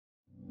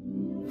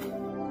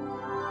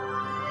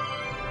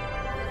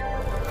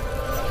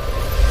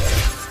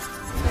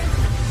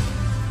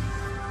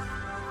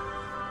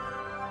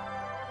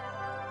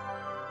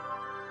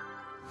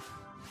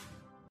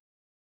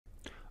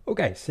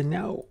Okay, so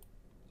now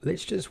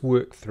let's just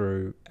work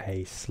through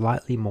a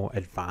slightly more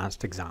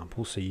advanced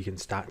example so you can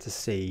start to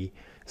see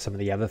some of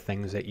the other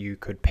things that you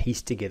could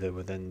piece together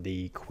within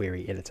the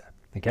query editor.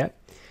 Okay,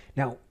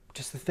 now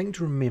just the thing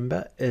to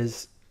remember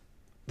is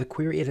the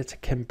query editor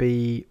can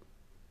be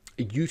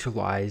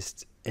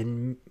utilized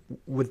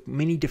with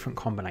many different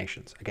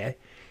combinations. Okay,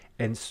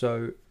 and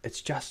so it's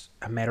just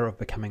a matter of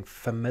becoming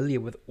familiar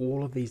with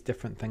all of these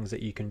different things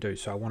that you can do.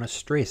 So I want to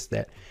stress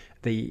that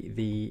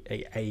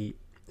a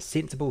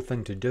sensible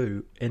thing to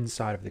do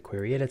inside of the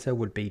query editor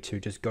would be to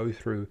just go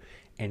through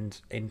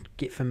and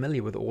get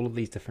familiar with all of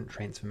these different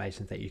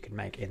transformations that you can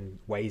make and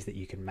ways that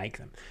you can make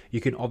them. You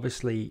can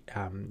obviously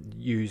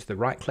use the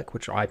right click,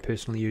 which I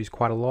personally use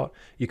quite a lot.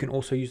 You can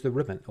also use the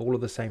ribbon. All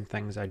of the same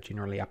things are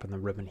generally up in the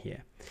ribbon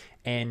here.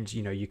 And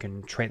you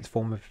can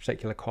transform a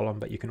particular column,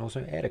 but you can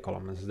also add a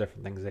column. There's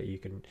different things that you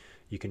can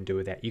do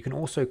with that. You can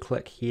also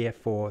click here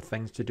for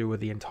things to do with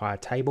the entire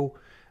table.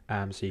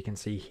 So you can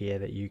see here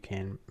that you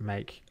can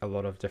make a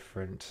lot of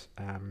different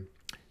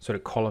sort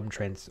of column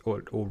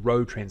or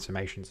row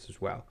transformations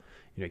as well.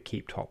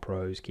 Keep top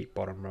rows, keep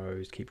bottom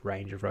rows, keep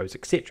range of rows,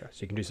 etc.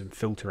 So you can do some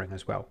filtering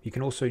as well. You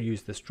can also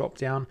use this drop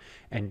down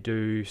and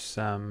do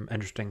some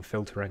interesting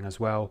filtering as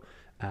well,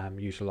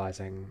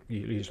 utilizing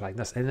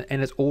this, and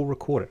it's all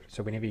recorded.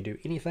 So whenever you do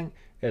anything,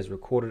 it is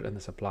recorded in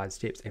the supplied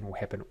steps and will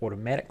happen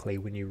automatically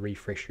when you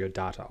refresh your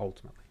data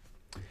ultimately.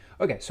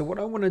 Okay, so what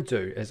I want to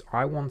do is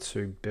I want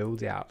to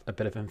build out a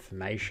bit of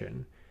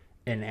information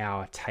in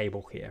our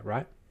table here,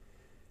 right?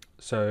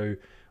 So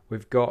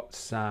we've got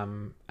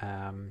some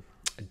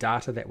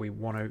data that we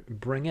want to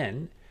bring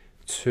in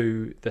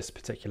to this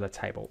particular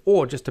table,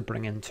 or just to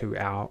bring into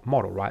our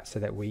model, right? So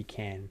that we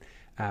can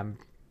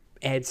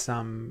add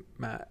some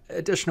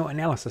additional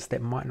analysis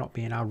that might not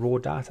be in our raw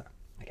data,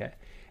 okay?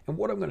 And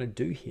what I'm going to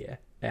do here,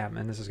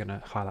 and this is going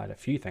to highlight a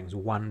few things,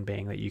 one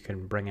being that you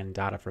can bring in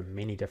data from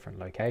many different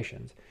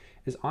locations,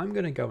 is I'm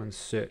going to go and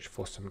search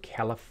for some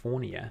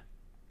California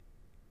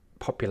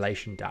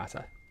population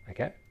data,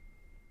 okay?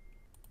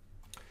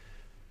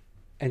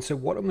 And so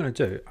what I'm going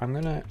to do, I'm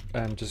going to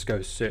just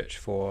go search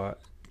for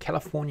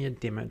California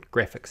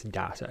demographics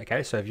data,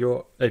 okay? So if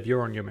you're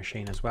on your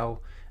machine as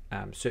well,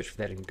 search for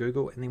that in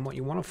Google, and then what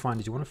you want to find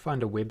is you want to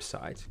find a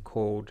website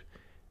called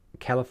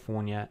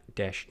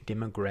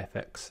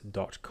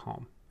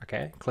california-demographics.com.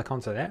 Okay, click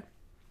onto that,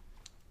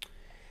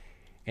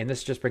 and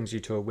this just brings you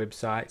to a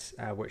website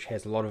which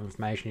has a lot of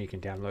information. You can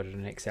download it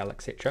in Excel,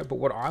 etc. But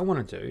what I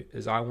want to do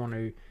is I want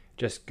to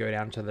just go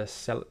down to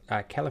this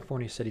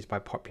California cities by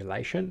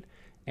population,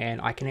 and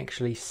I can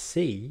actually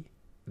see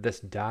this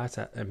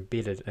data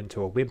embedded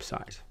into a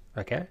website.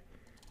 Okay,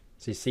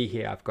 so you see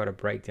here I've got a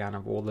breakdown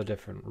of all the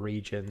different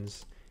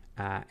regions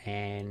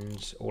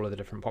and all of the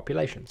different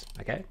populations.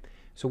 Okay,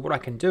 so what I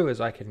can do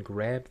is I can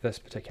grab this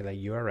particular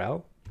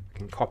URL, I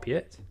can copy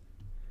it,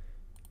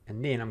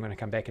 and then I'm going to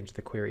come back into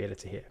the query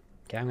editor here.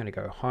 Okay, I'm going to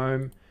go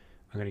home,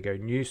 I'm going to go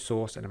new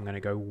source, and I'm going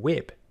to go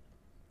web.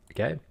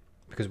 Okay,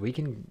 because we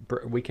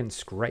can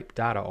scrape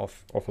data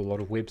off a lot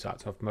of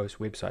websites, off most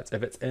websites,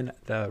 if it's in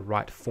the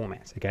right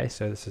format. Okay,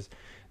 so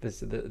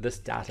this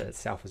data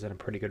itself is in a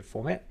pretty good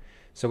format.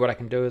 So what I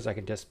can do is I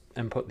can just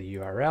input the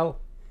URL,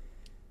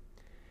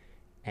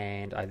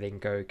 and I then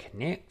go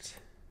connect.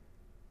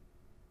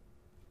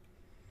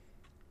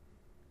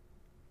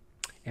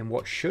 And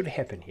what should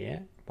happen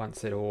here,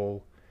 once it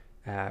all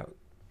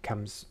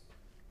comes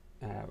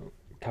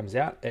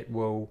out, it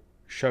will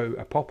show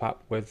a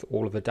pop-up with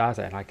all of the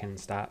data, and I can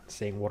start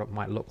seeing what it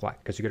might look like.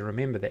 Because you've got to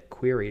remember that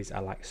queries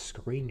are like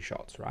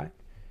screenshots, right?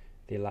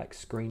 They're like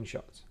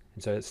screenshots,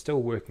 and so it's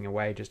still working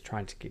away, just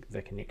trying to get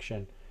the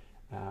connection.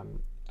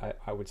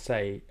 I would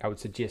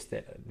suggest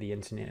that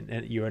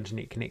your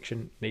internet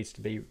connection needs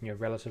to be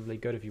relatively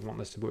good if you want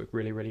this to work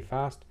really, really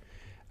fast.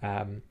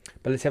 But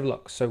let's have a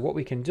look. So what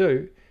we can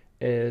do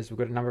is we've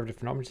got a number of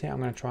different options here.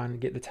 I'm going to try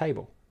and get the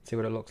table, see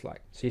what it looks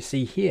like. So you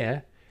see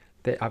here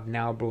that I've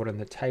now brought in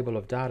the table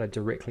of data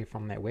directly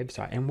from that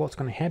website. And what's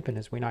going to happen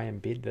is when I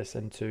embed this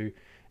into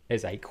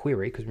as a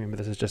query, because remember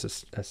this is just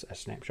a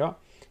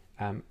snapshot,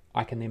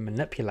 I can then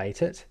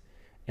manipulate it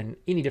in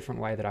any different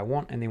way that I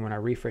want. And then when I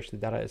refresh the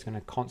data, it's going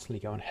to constantly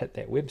go and hit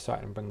that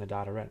website and bring the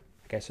data in.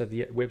 Okay, so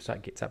the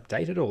website gets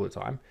updated all the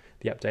time.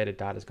 The updated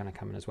data is going to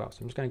come in as well. So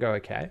I'm just going to go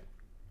okay.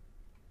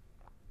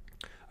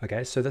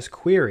 Okay, so this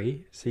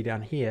query, see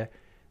down here,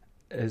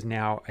 is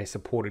now a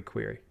supported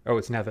query. Oh,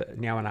 it's now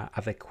in our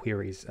other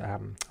queries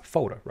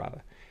folder,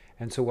 rather.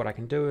 And so what I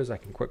can do is I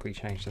can quickly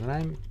change the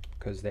name,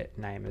 because that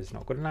name is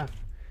not good enough.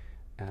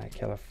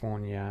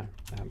 California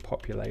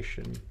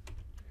population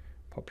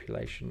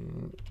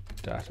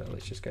data.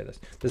 Let's just go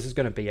this. This is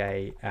going to be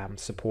a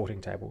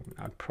supporting table.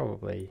 I'll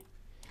probably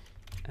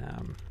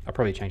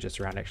change this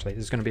around actually.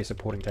 This is going to be a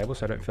supporting table,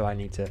 so I don't feel I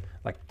need to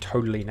like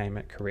totally name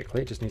it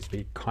correctly. It just needs to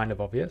be kind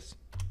of obvious.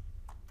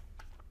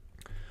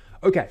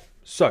 Okay,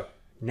 so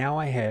now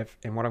I have,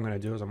 and what I'm going to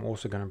do is I'm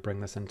also going to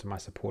bring this into my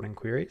supporting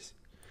queries,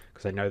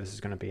 because I know this is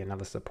going to be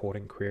another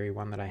supporting query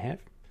one that I have.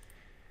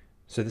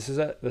 So this is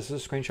a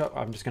screenshot.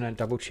 I'm just going to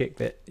double check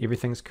that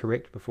everything's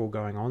correct before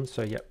going on.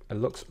 So yep, it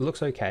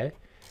looks okay.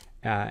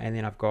 And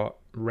then I've got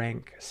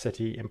rank,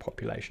 city, and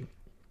population.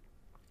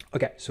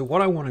 Okay, so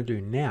what I want to do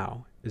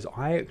now is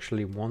I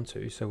actually want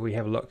to, so we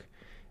have a look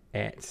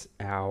at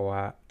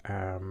our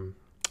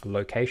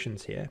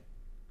locations here.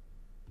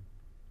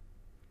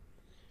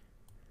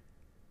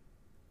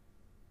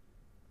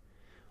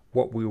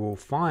 What we will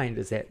find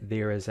is that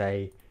there is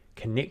a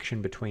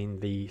connection between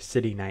the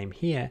city name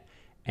here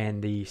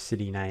and the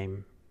city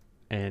name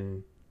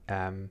in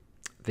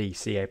the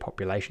CA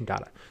population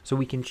data. So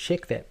we can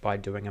check that by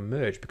doing a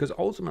merge, because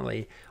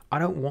ultimately I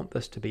don't want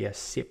this to be a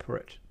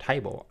separate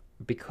table,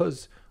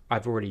 because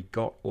I've already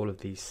got all of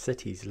these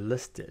cities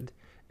listed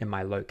in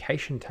my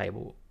location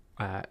table,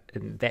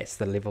 and that's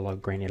the level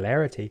of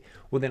granularity.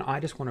 Well, then I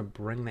just want to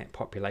bring that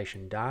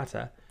population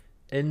data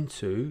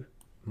into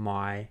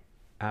my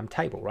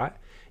table, right?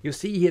 You'll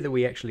see here that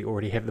we actually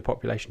already have the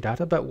population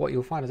data, but what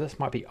you'll find is this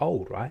might be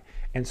old, right?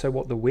 And so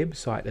what the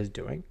website is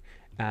doing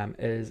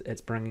is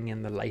it's bringing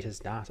in the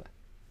latest data.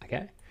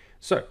 Okay,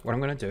 so what I'm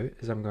going to do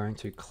is I'm going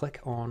to click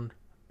on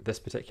this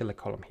particular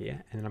column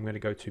here, and then I'm going to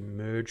go to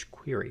merge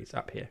queries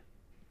up here.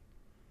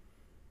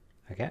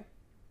 Okay,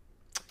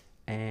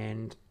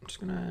 and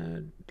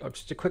I'm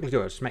just to quickly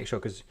do it, just make sure,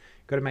 because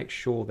you've got to make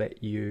sure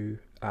that you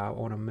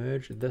want to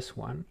merge this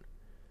one,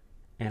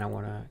 and I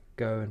want to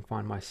go and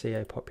find my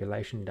CA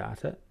population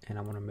data, and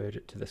I want to merge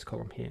it to this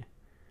column here.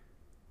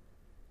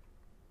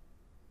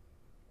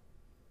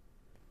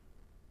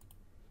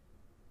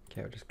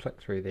 Okay, I'll just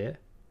click through there.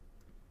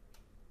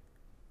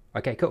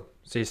 Okay, cool.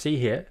 So you see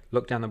here,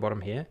 look down the bottom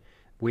here,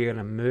 we're going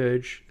to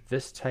merge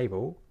this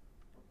table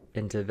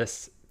into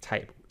this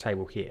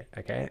table here,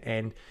 okay?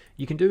 And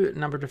you can do a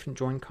number of different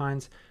join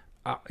kinds.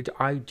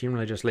 I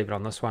generally just leave it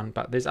on this one,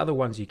 but there's other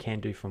ones you can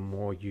do for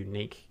more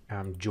unique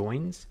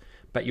joins.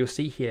 But you'll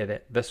see here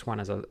that this one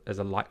is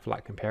a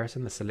like-for-like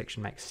comparison. The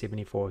selection makes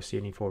 74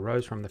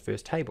 rows from the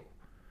first table.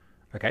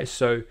 Okay,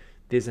 so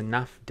there's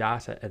enough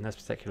data in this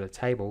particular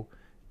table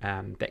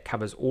that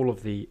covers all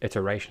of the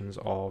iterations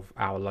of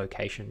our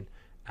location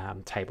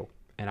table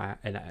in our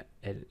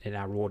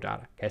raw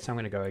data. Okay, so I'm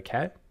going to go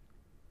OK,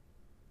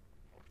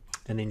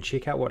 and then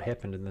check out what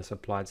happened in this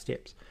applied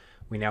steps.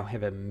 We now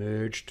have a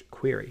merged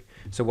query.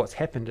 So what's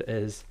happened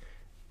is,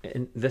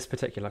 in this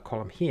particular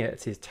column here,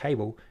 it says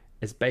table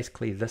is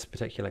basically this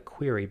particular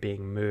query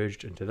being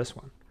merged into this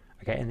one.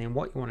 Okay, and then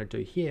what you want to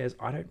do here is,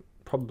 I don't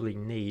probably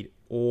need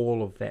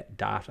all of that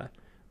data,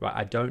 right?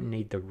 I don't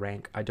need the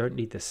rank, I don't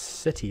need the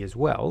city as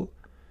well,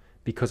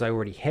 because I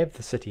already have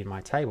the city in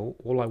my table.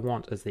 All I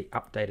want is the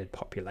updated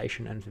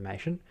population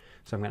information.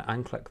 So I'm going to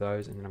unclick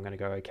those, and then I'm going to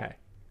go OK.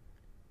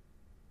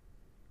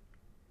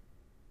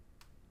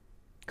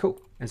 Cool.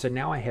 And so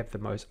now I have the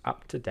most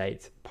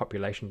up-to-date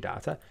population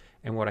data,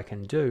 and what I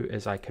can do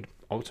is I could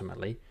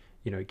ultimately,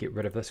 get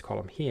rid of this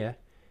column here,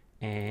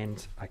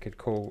 and I could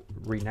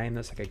rename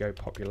this. I could go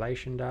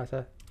population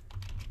data,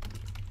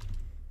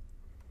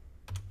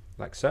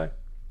 like so.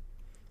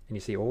 And you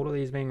see all of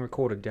these being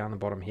recorded down the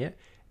bottom here.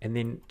 And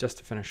then just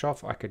to finish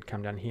off, I could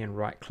come down here and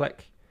right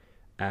click,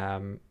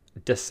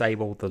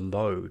 disable the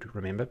load,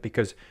 remember,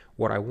 because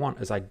what I want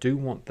is, I do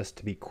want this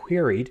to be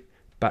queried,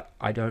 but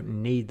I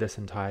don't need this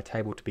entire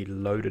table to be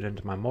loaded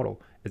into my model.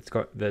 It's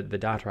got the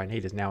data I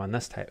need is now in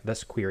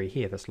this query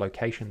here, this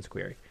locations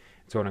query.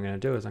 So what I'm going to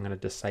do is I'm going to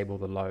disable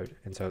the load,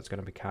 and so it's going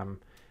to become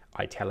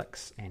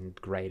italics and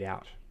grayed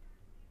out.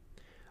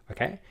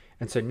 Okay,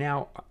 and so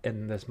now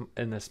in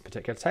this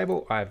particular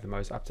table, I have the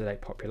most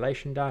up-to-date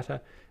population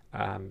data.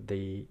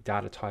 The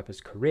data type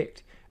is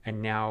correct,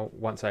 and now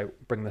once I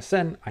bring this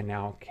in, I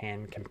now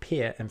can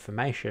compare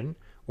information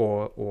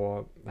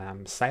or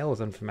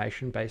sales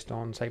information based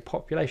on, say,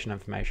 population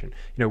information.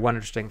 One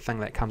interesting thing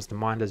that comes to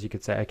mind is, you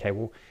could say, okay,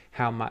 well,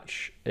 how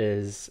much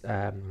is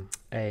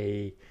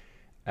a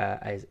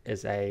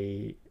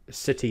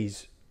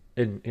cities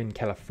in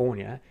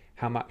California,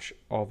 how much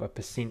of a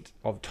percent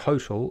of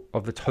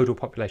the total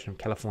population of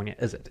California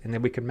is it? And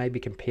then we could maybe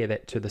compare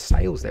that to the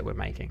sales that we're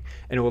making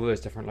in all of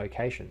those different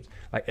locations.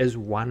 Like, is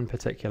one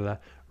particular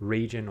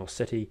region or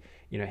city,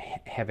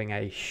 having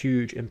a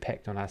huge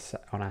impact on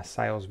our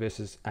sales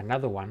versus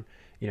another one,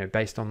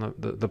 based on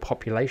the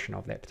population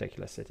of that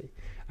particular city.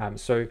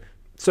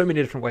 So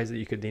many different ways that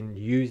you could then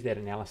use that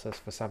analysis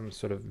for some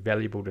sort of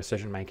valuable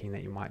decision making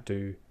that you might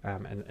do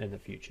in the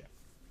future.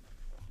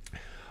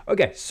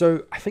 Okay,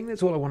 so I think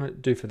that's all I want to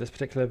do for this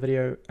particular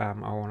video. I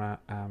want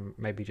to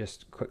maybe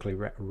just quickly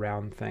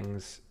round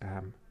things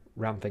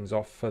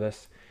off for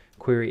this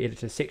query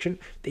editor section.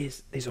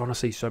 There's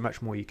honestly so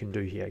much more you can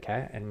do here,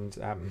 okay? And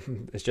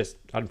it's just,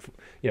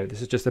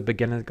 this is just a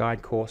beginner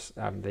guide course.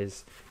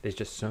 There's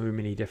just so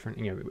many different,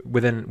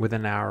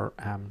 within our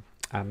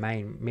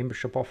main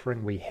membership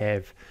offering, we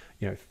have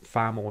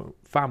far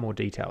more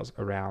details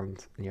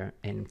around,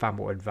 and far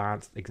more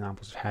advanced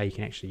examples of how you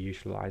can actually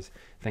utilize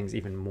things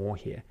even more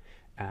here.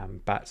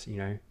 But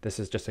this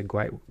is just a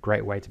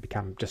great way to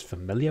become just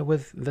familiar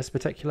with this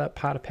particular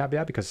part of Power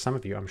BI, because some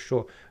of you, I'm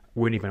sure,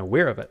 weren't even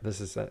aware of it.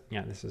 This is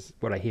this is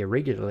what I hear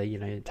regularly.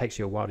 It takes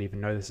you a while to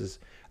even know this is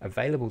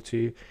available to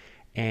you,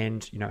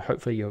 and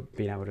hopefully you'll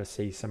be able to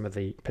see some of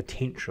the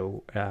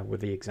potential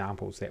with the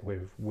examples that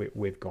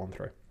we've gone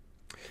through.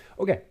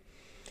 Okay,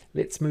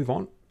 let's move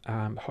on.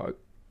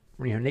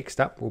 Next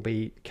up, we'll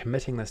be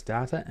committing this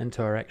data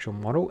into our actual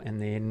model,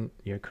 and then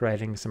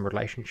creating some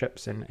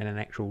relationships and an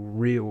actual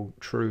real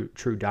true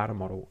data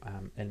model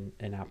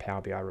in our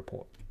Power BI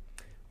report.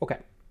 Okay,